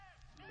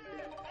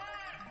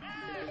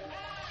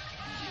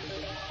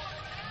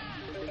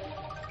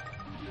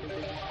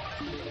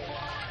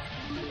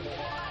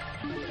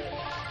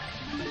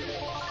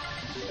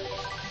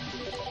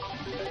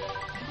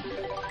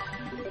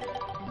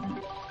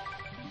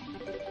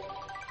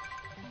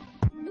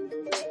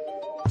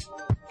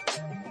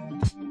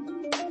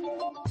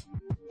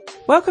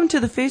Welcome to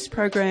the first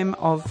program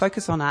of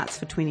Focus on Arts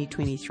for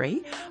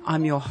 2023.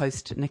 I'm your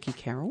host, Nikki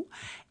Carroll,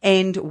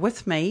 and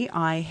with me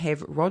I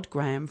have Rod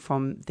Graham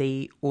from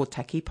the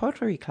Otaki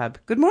Pottery Club.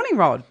 Good morning,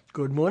 Rod.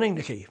 Good morning,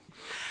 Nikki.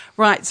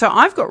 Right, so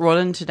I've got Rod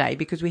in today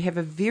because we have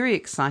a very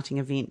exciting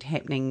event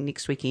happening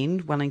next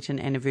weekend, Wellington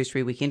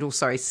Anniversary Weekend,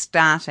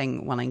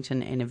 starting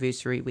Wellington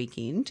Anniversary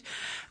Weekend,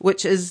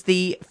 which is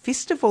the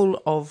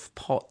Festival of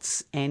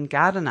Pots and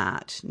Garden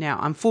Art. Now,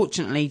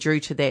 unfortunately, due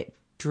to that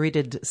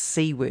dreaded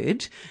C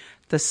word,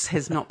 this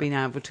has not been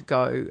able to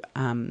go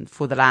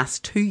for the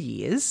last 2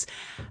 years.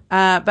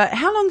 But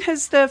how long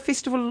has the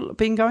festival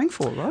been going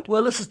for, Rod?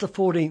 Well, this is the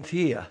 14th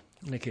year,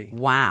 Nikki.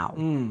 Wow.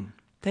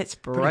 That's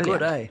brilliant. Pretty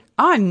good, eh?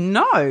 I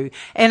know.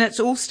 And it's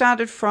all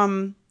started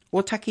from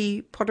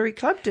Otaki Pottery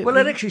Club? Well,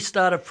 it actually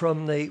started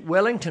from the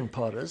Wellington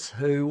Potters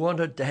who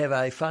wanted to have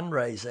a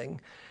fundraising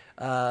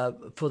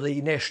for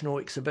the national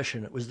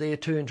exhibition. It was their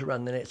turn to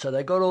run the net. So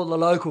they got all the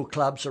local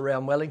clubs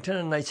around Wellington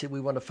and they said,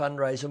 we want to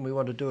fundraise and we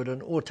want to do it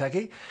in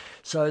Otaki.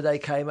 So they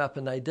came up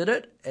and they did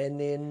it. And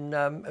then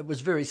it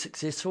was very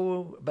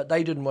successful, but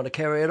they didn't want to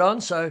carry it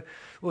on. So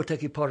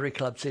Otaki Pottery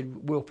Club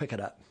said, we'll pick it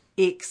up.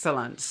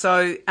 Excellent.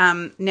 So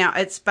now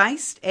it's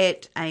based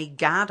at a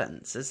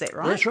gardens, is that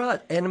right? That's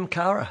right,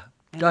 Anamkara.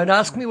 Don't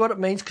ask me what it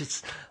means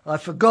because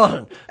I've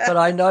forgotten, but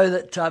I know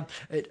that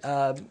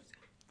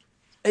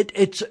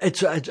it's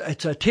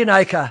a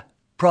 10-acre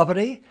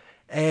property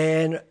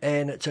and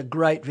it's a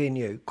great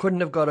venue. Couldn't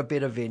have got a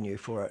better venue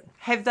for it.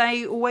 Have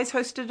they always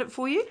hosted it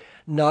for you?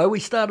 No, we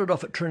started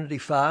off at Trinity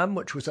Farm,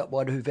 which was up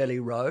Wairuhu Valley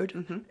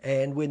Road,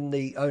 and when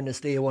the owners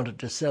there wanted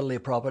to sell their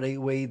property,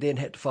 we then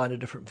had to find a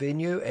different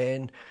venue,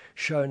 and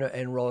Shona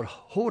and Rod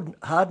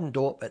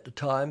Hardendorp at the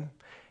time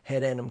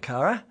had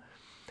Anamkara,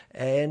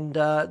 and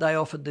they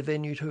offered the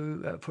venue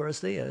for us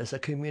there as a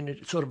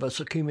community, sort of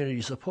a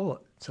community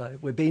support. So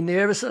we've been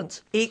there ever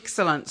since.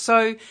 Excellent.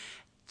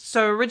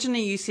 So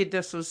originally you said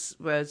this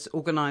was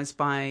organised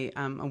by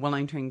a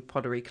Wellington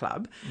Pottery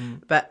Club,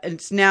 but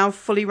it's now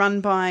fully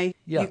run by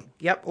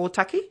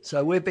Otaki?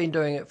 So we've been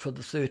doing it for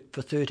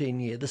 13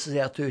 years. This is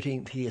our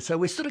 13th year. So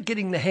we're sort of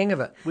getting the hang of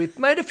it. We've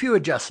made a few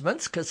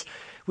adjustments because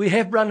we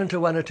have run into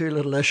one or two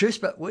little issues,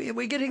 but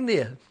we're getting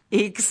there.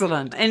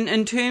 Excellent. And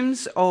in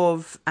terms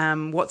of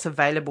what's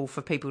available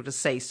for people to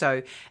see,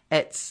 so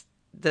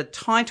the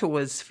title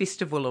is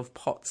Festival of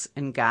Pots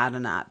and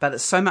Garden Art, but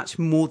it's so much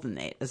more than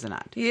that, isn't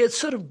it? Yeah, it's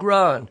sort of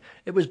grown.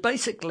 It was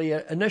basically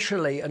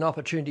initially an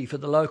opportunity for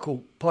the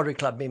local Pottery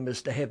Club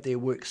members to have their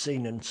work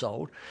seen and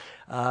sold,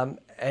 and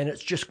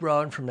it's just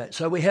grown from that.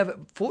 So we have,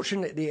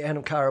 fortunately at the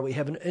Anamkara, we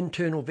have an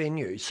internal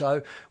venue,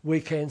 so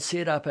we can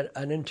set up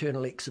an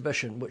internal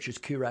exhibition which is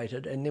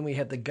curated, and then we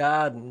have the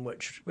garden,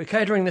 which we're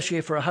catering this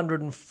year for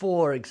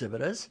 104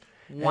 exhibitors.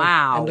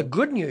 Wow. And the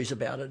good news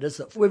about it is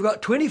that we've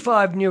got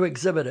 25 new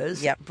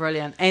exhibitors. Yeah,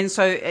 brilliant. And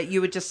so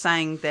you were just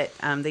saying that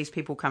these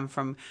people come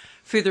from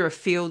further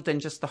afield than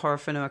just the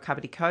Horowhenua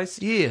Kapiti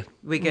Coast. Yeah.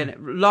 We get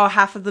lower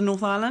half of the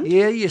North Island?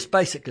 Yeah, yes,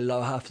 basically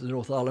lower half of the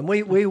North Island.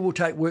 We will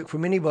take work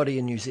from anybody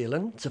in New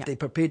Zealand. So if they're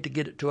prepared to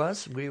get it to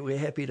us, we're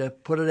happy to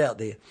put it out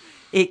there.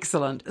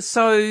 Excellent.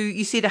 So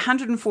you said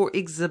 104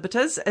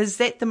 exhibitors. Is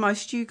that the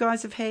most you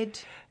guys have had?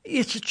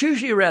 Yes, it's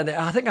usually around that.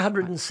 I think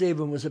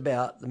 107 was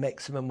about the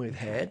maximum we've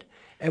had.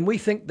 And we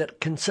think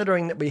that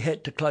considering that we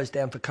had to close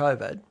down for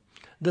COVID,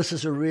 this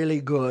is a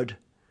really good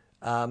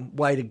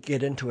way to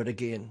get into it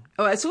again.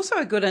 Oh, it's also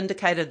a good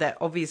indicator that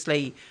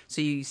obviously, so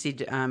you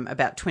said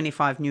about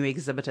 25 new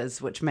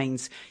exhibitors, which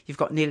means you've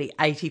got nearly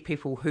 80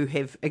 people who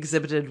have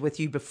exhibited with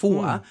you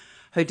before,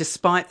 who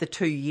despite the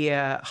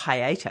 2-year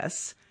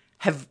hiatus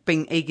have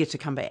been eager to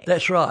come back.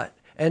 That's right.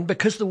 And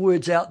because the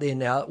word's out there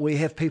now, we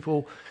have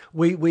people,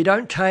 we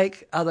don't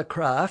take other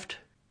craft,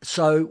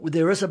 so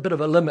there is a bit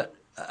of a limit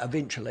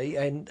eventually,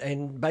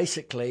 and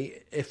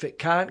basically if it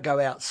can't go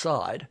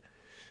outside,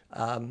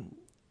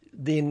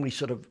 then we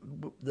sort of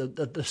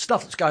the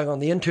stuff that's going on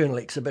the internal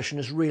exhibition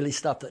is really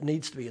stuff that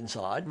needs to be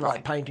inside, right,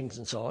 like paintings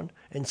and so on,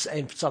 and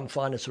some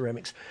finer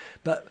ceramics.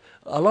 But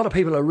a lot of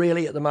people are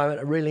really at the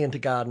moment into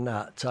garden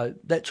art, so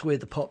that's where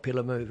the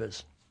popular move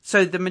is.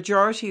 So the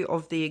majority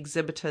of the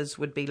exhibitors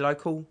would be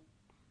local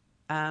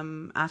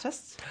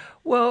artists?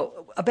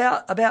 Well,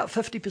 about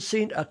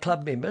 50% are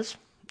club members.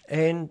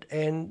 And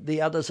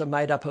the others are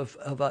made up of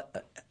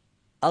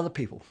other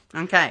people.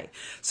 Okay.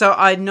 So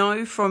I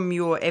know from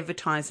your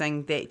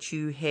advertising that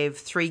you have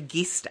 3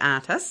 guest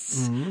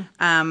artists.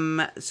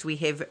 So we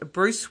have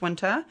Bruce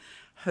Winter,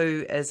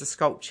 who is a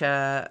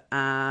sculptor,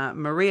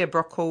 Maria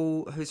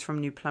Brockle, who's from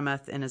New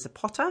Plymouth and is a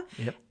potter,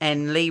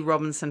 and Lee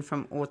Robinson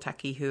from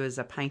Otaki, who is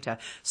a painter.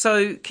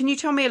 So can you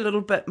tell me a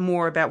little bit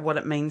more about what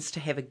it means to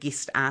have a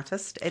guest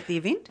artist at the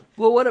event?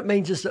 Well, what it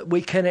means is that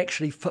we can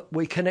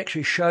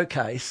actually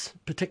showcase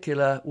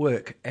particular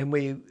work,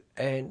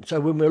 and so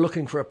when we're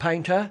looking for a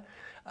painter,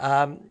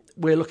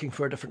 we're looking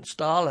for a different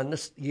style, and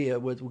this year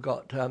we've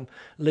got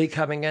Lee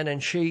coming in,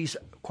 and she's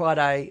quite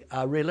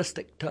a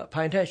realistic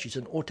painter. She's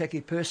an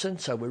Otaki person,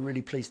 so we're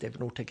really pleased to have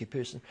an Otaki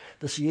person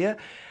this year.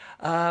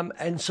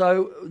 And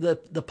so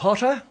the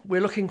potter,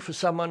 we're looking for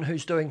someone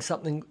who's doing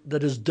something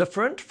that is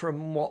different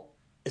from what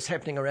is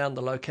happening around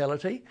the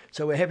locality.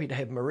 So we're happy to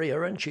have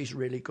Maria in. She's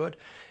really good.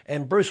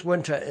 And Bruce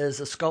Winter is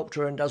a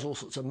sculptor and does all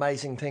sorts of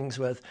amazing things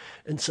with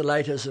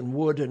insulators and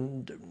wood,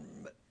 and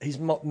he's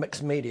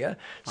mixed media.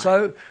 Right.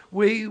 So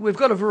we've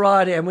got a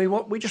variety, and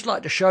we just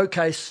like to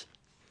showcase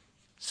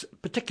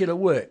particular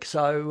work.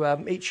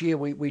 So each year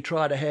we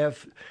try to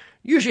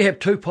usually have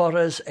 2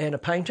 potters and a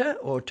painter,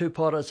 or 2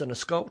 potters and a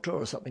sculptor,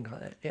 or something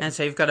like that. Yeah. And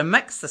so you've got a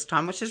mix this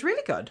time, which is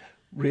really good.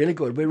 Really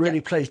good. We're really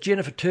pleased.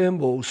 Jennifer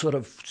Turnbull sort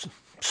of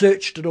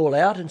searched it all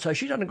out, and so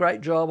she's done a great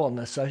job on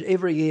this. So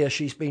every year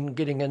she's been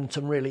getting in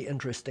some really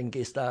interesting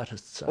guest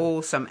artists. So.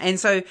 Awesome. And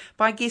so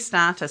by guest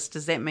artists,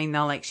 does that mean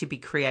they'll actually be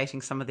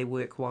creating some of their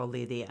work while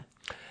they're there?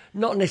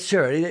 Not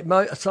necessarily.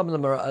 Some of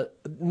them are.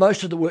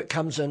 Most of the work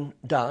comes in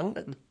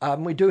done.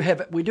 We do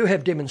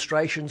have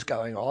demonstrations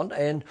going on,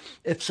 and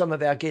if some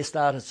of our guest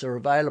artists are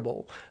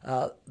available,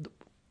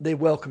 they're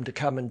welcome to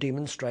come and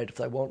demonstrate if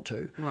they want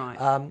to.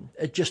 Right.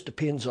 It just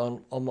depends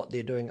on what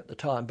they're doing at the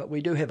time. But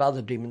we do have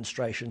other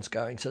demonstrations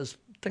going, so there's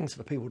things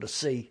for people to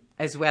see.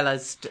 As well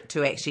as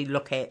to actually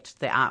look at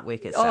the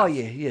artwork itself. Oh,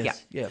 yeah.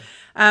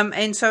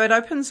 And so it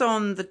opens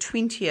on the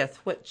 20th,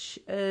 which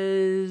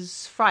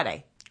is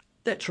Friday.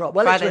 That's right.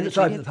 Well, that's when it's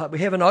open to the public.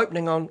 We have an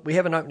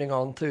opening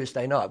on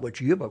Thursday night,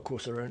 which you, of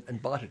course, are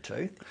invited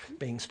to,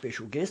 being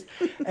special guest.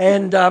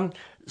 And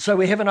so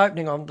we have an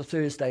opening on the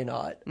Thursday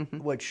night,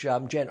 which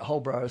Janet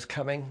Holbrow is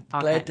coming.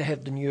 Okay. Glad to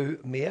have the new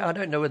mayor. I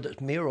don't know whether it's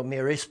mayor or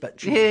mayoress,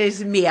 but it's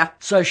mayor.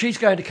 So she's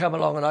going to come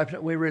along and open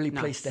it. We're really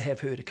pleased to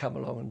have her to come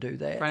along and do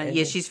that. Right.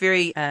 Yeah, she's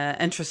very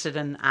interested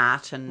in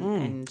art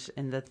and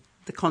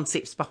the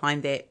concepts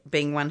behind that,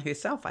 being one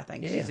herself, I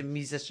think. Yeah. She's a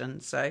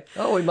musician, so...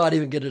 Oh, we might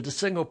even get her to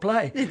sing or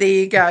play. There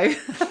you go.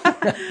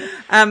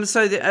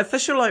 So the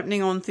official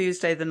opening on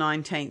Thursday the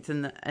 19th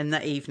in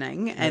the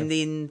evening, and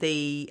then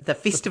the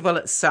festival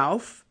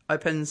itself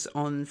opens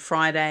on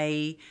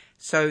Friday.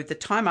 So the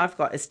time I've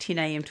got is 10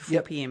 a.m. to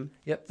 4 p.m.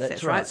 Yep,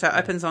 that's right. So it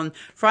opens on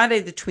Friday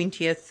the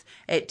 20th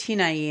at 10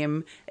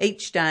 a.m.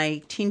 each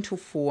day, 10 till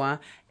 4,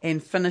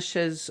 and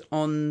finishes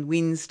on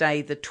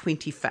Wednesday the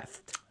 25th.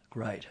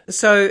 Great.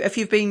 So if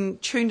you've been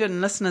tuned in,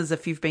 listeners,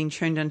 if you've been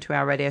tuned into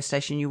our radio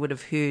station, you would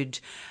have heard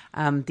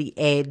the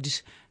ad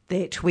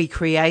that we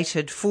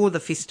created for the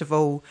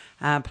festival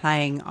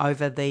playing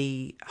over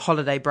the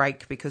holiday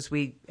break, because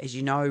we, as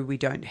you know, we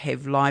don't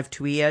have live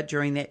to air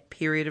during that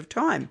period of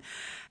time.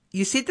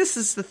 You said this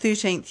is the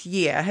 13th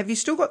year. Have you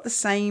still got the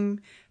same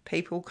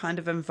people kind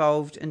of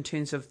involved in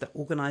terms of the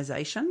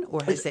organisation,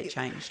 or has that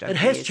changed over the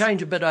years? It has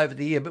changed a bit over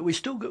the year, but we've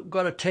still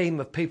got a team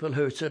of people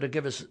who sort of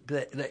give us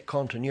that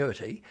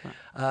continuity.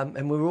 Right.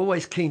 And we're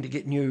always keen to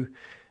get new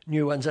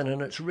ones in,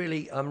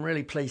 and I'm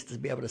really pleased to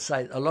be able to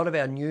say that a lot of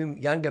our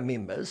younger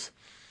members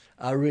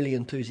are really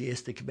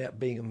enthusiastic about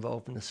being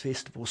involved in this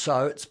festival.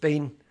 So it's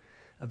been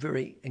a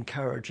very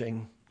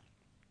encouraging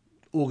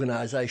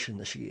organisation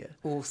this year.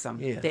 Awesome.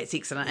 Yeah. That's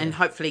excellent. And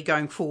hopefully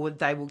going forward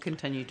they will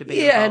continue to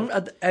be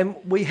involved. And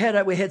we had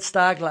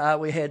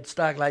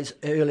Starglaze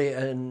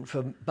earlier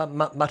for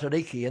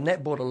Matariki, and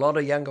that brought a lot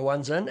of younger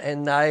ones in,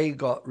 and they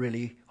got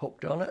really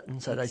hooked on it,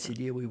 and so they said,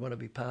 we want to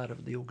be part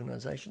of the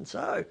organisation.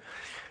 So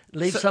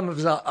leave some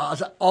of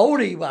us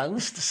oldie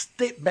ones to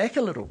step back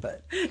a little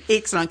bit.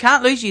 Excellent.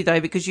 Can't lose you though,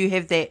 because you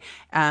have that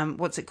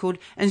what's it called,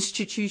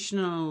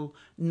 institutional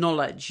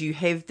knowledge. You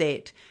have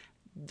that,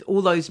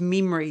 all those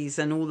memories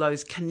and all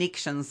those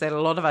connections that a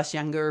lot of us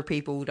younger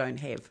people don't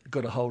have. You've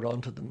got to hold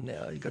on to them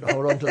now. You've got to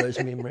hold on to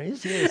those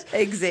memories, yes.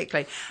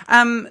 Exactly.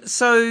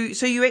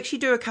 So you actually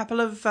do a couple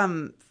of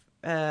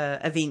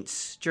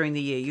events during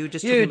the year. You were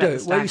just talking about the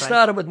Starglaze. Well, we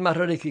started with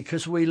Matariki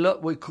because we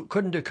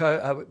couldn't do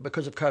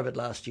because of COVID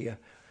last year.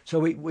 So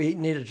we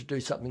needed to do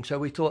something. So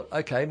we thought,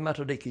 okay,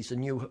 Matariki's a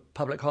new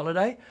public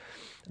holiday.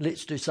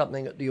 Let's do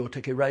something at the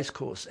Otaki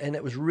Racecourse. And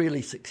it was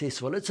really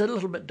successful. It's a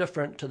little bit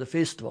different to the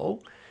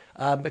festival,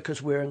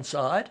 because we're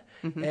inside,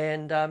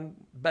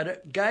 but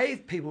it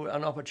gave people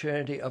an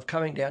opportunity of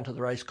coming down to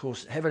the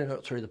racecourse, having a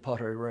look through the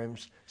pottery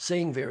rooms,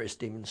 seeing various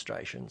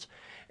demonstrations,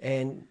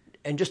 and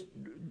just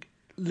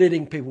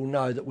letting people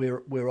know that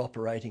we're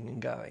operating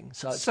and going.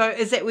 So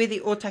is that where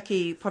the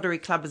Otaki Pottery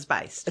Club is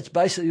based? It's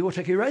based at the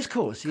Otaki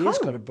Racecourse. Yeah, cool. It's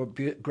got a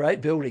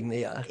great building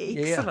there.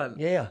 Excellent.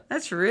 Yeah.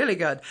 That's really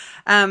good.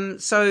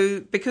 So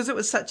because it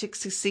was such a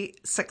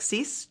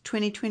success,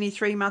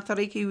 2023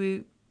 Matariki,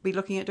 we'll be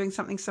looking at doing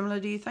something similar,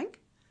 do you think?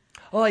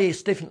 Oh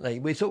yes, definitely.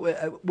 We thought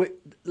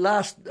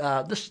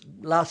this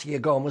last year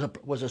gone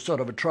was a sort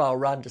of a trial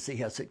run to see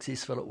how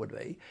successful it would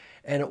be,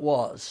 and it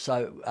was.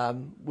 So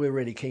we're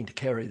really keen to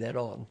carry that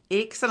on.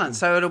 Excellent.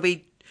 So it'll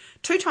be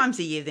 2 times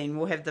a year then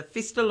we'll have the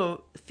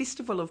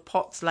Festival of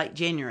Pots late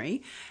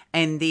January,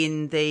 and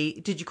then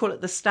did you call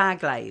it the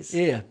Starglaze?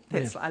 Yeah.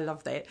 I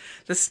love that.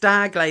 The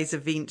Starglaze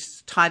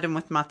event tied in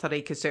with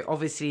Matarika, so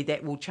obviously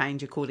that will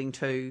change according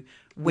to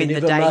when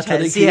Whenever the date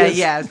Matariki is. is.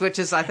 Yeah, which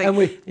is I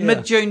think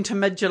mid-June to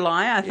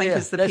mid-July, I think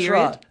is the that's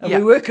period. Right. And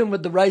we're working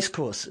with the race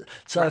course.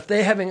 So if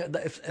they're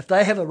if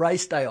they have a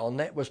race day on,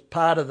 that was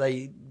part of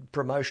the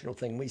promotional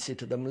thing. We said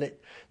to them,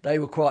 they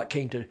were quite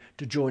keen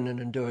to join in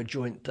and do a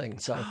joint thing.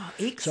 So,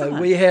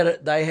 excellent. So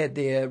they had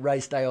their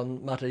race day on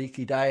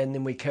Matariki Day, and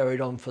then we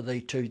carried on for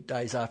the 2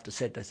 days after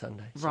Saturday,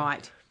 Sunday. So.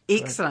 Right.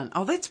 Excellent.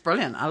 Oh, that's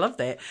brilliant. I love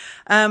that.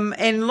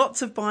 And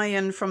lots of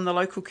buy-in from the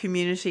local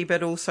community,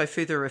 but also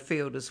further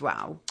afield as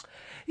well.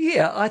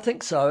 Yeah, I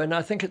think so. And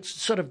I think it's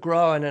sort of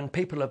growing, and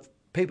people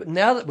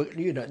now that we're,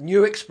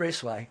 new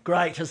expressway,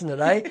 great, isn't it,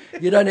 eh?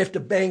 You don't have to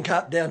bank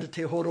up down to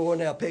Te Horoa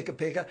now,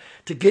 Peka,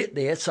 to get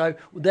there. So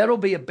that'll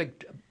be a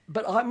big...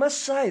 But I must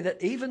say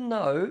that even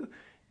though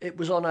it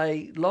was on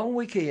a long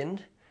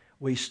weekend,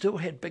 we still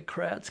had big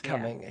crowds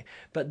coming. Yeah.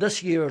 But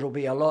this year it'll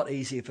be a lot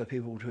easier for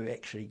people to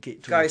actually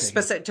get to go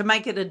specific, to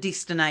make it a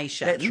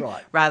destination. That's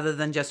right. Rather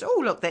than just,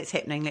 oh, look, that's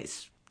happening,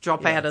 let's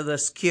drop out of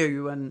this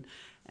queue and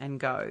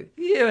go.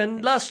 Yeah,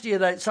 and last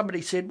year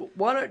somebody said,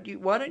 why don't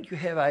you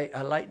have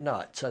a late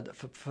night, so that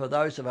for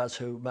those of us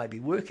who may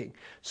be working.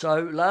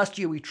 So last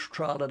year we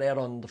trialled it out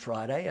on the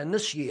Friday, and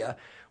this year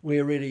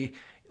we're really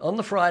on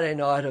the Friday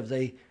night of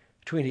the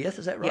 20th,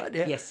 is that right?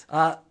 Yeah. Yes.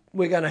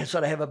 We're going to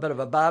sort of have a bit of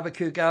a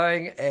barbecue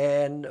going,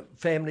 and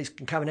families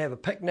can come and have a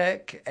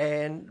picnic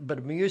and a bit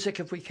of music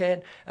if we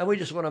can. And we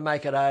just want to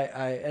make it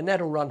and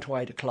that'll run to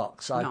 8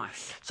 o'clock. So,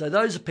 nice. So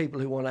those are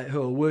people who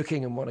are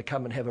working and want to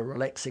come and have a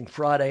relaxing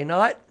Friday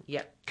night.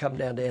 Yep. Come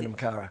down to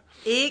Anamkara.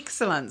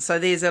 Excellent. So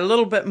there's a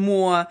little bit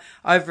more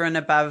over and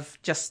above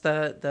just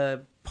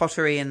the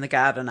pottery and the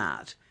garden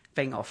art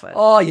being offered.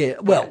 Oh yeah.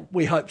 Well,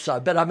 we hope so.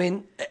 But I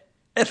mean,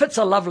 if it's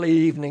a lovely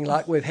evening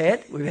like we've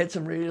had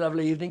some really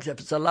lovely evenings. If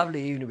it's a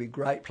lovely evening, it'll be a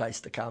great place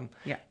to come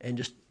and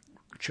just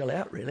chill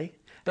out, really.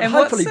 But and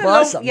hopefully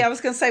buy something. Yeah, I was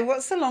going to say,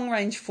 what's the long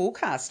range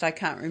forecast? I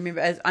can't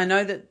remember. I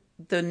know that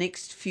the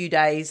next few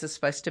days are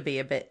supposed to be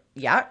a bit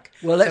yuck.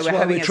 Well, that's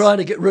why we're trying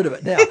to get rid of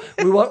it now.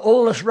 We want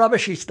all this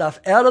rubbishy stuff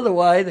out of the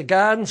way. The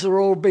gardens are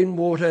all been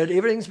watered.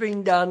 Everything's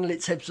been done.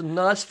 Let's have some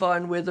nice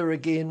fine weather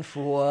again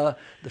for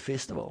the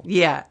festival.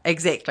 Yeah,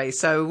 exactly.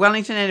 So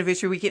Wellington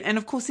Anniversary Weekend, and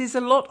of course there's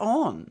a lot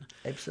on.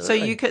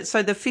 Absolutely.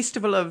 So the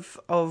Festival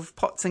of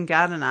Pots and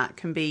Garden Art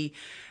can be...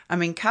 I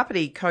mean,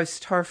 Kapiti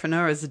Coast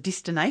Horowhenua is a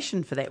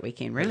destination for that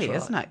weekend, really,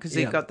 isn't it? Because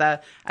you've got the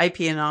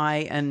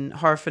APNI in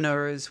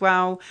Horowhenua as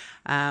well.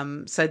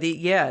 So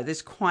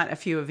there's quite a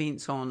few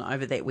events on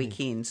over that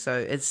weekend. So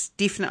it's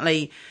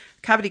definitely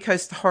Kapiti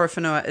Coast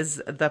Horowhenua is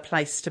the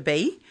place to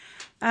be.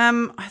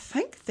 I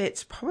think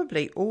that's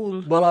probably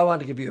all. Well, I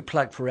want to give you a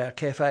plug for our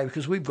cafe,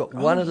 because we've got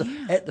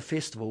at the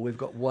festival, we've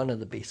got one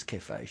of the best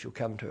cafes you'll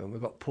come to, and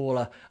we've got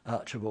Paula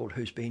Archibald,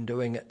 who's been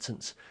doing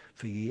it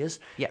for years.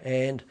 Yep.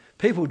 And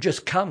people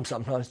just come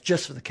sometimes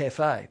just for the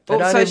cafe.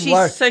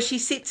 So she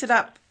sets it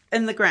up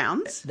in the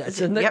grounds?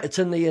 It's in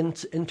the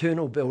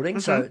internal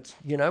building, so it's,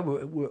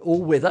 we're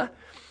all weather,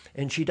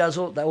 and she does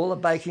all the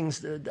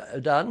baking's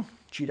done.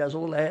 She does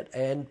all that,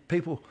 and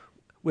people...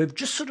 We've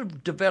just sort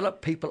of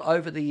developed people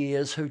over the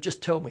years who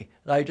just tell me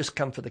they just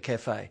come for the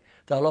cafe.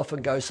 They'll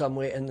often go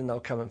somewhere and then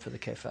they'll come in for the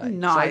cafe.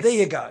 Nice. So there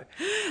you go.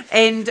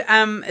 And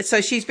so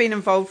she's been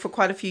involved for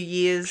quite a few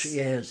years. She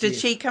has. Did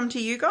she come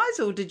to you guys,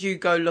 or did you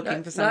go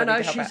looking for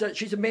somebody to help out?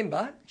 She's a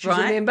member. She's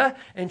a member,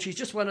 and she's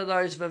just one of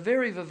those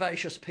very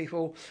vivacious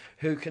people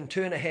who can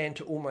turn a hand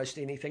to almost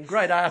anything.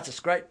 Great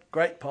artist,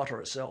 great potter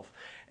herself.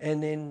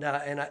 And then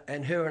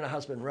and her and her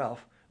husband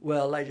Ralph.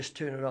 Well, they just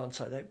turn it on,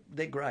 so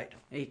they're great.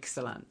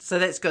 Excellent. So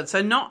that's good.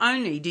 So not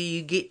only do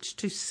you get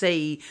to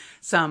see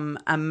some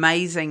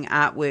amazing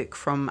artwork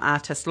from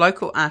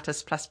local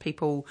artists, plus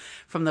people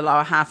from the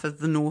lower half of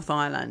the North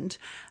Island,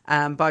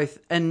 both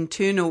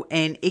internal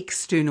and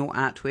external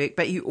artwork,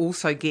 but you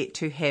also get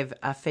to have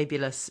a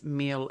fabulous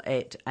meal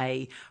at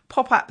a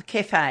pop-up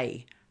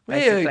cafe.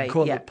 Basically. Yeah, you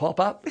call it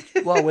pop-up.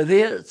 While we're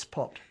there, it's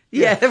popped.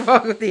 Yeah,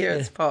 while we're there,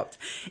 it's popped.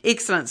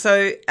 Excellent.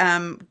 So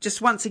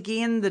just once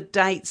again, the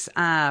dates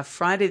are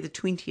Friday the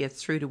 20th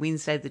through to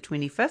Wednesday the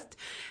 25th.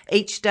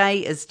 Each day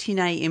is 10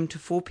 a.m. to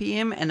 4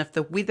 p.m. And if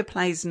the weather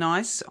plays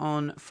nice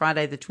on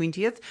Friday the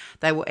 20th,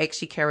 they will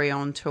actually carry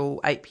on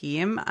till 8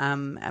 p.m.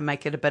 And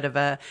make it a bit of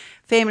a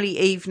family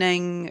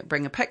evening,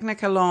 bring a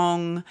picnic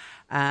along.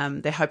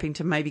 They're hoping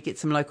to maybe get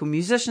some local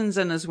musicians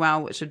in as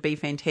well, which would be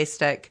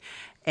fantastic.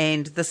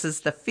 And this is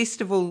the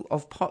Festival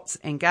of Pots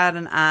and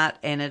Garden Art,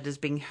 and it is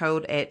being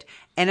held at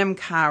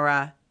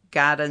Anamkara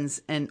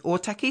Gardens in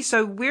Otaki.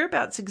 So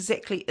whereabouts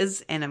exactly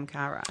is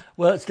Anamkara?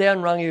 Well, it's down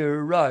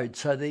Rangiora Road,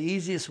 so the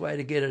easiest way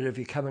to get it if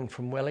you're coming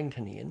from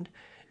Wellington end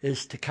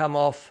is to come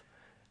off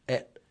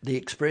at the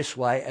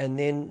expressway, and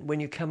then when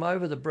you come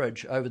over the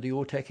bridge, over the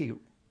Otaki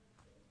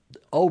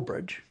old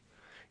bridge,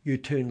 you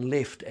turn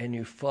left and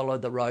you follow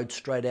the road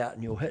straight out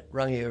and you'll hit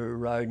Rangiora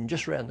Road, and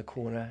just round the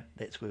corner,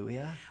 that's where we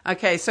are.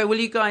 Okay, so will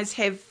you guys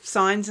have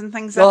signs and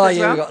things up as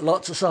well? We've got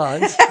lots of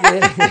signs.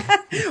 Yeah.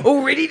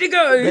 All ready to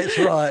go. That's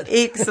right.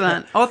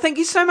 Excellent. Oh, thank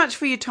you so much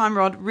for your time,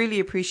 Rod. Really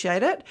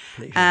appreciate it.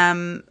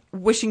 Pleasure.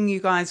 Wishing you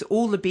guys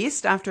all the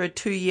best after a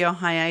 2-year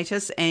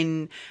hiatus,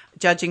 and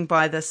judging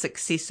by the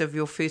success of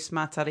your first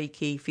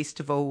Matariki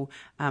festival,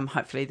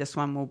 hopefully this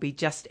one will be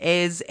just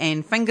as,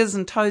 and fingers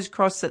and toes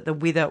crossed that the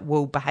weather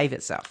will behave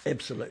itself.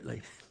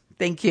 Absolutely.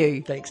 Thank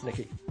you. Thanks,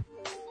 Nikki.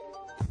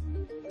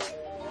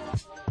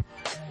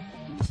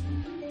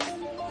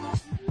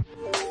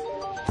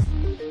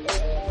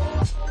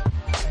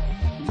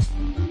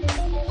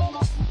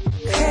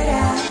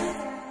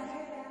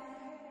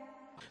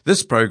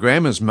 This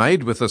program is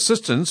made with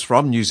assistance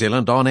from New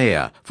Zealand On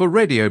Air for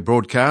radio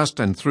broadcast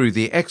and through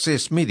the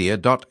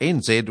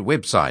accessmedia.nz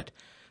website.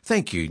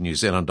 Thank you, New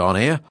Zealand On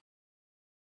Air.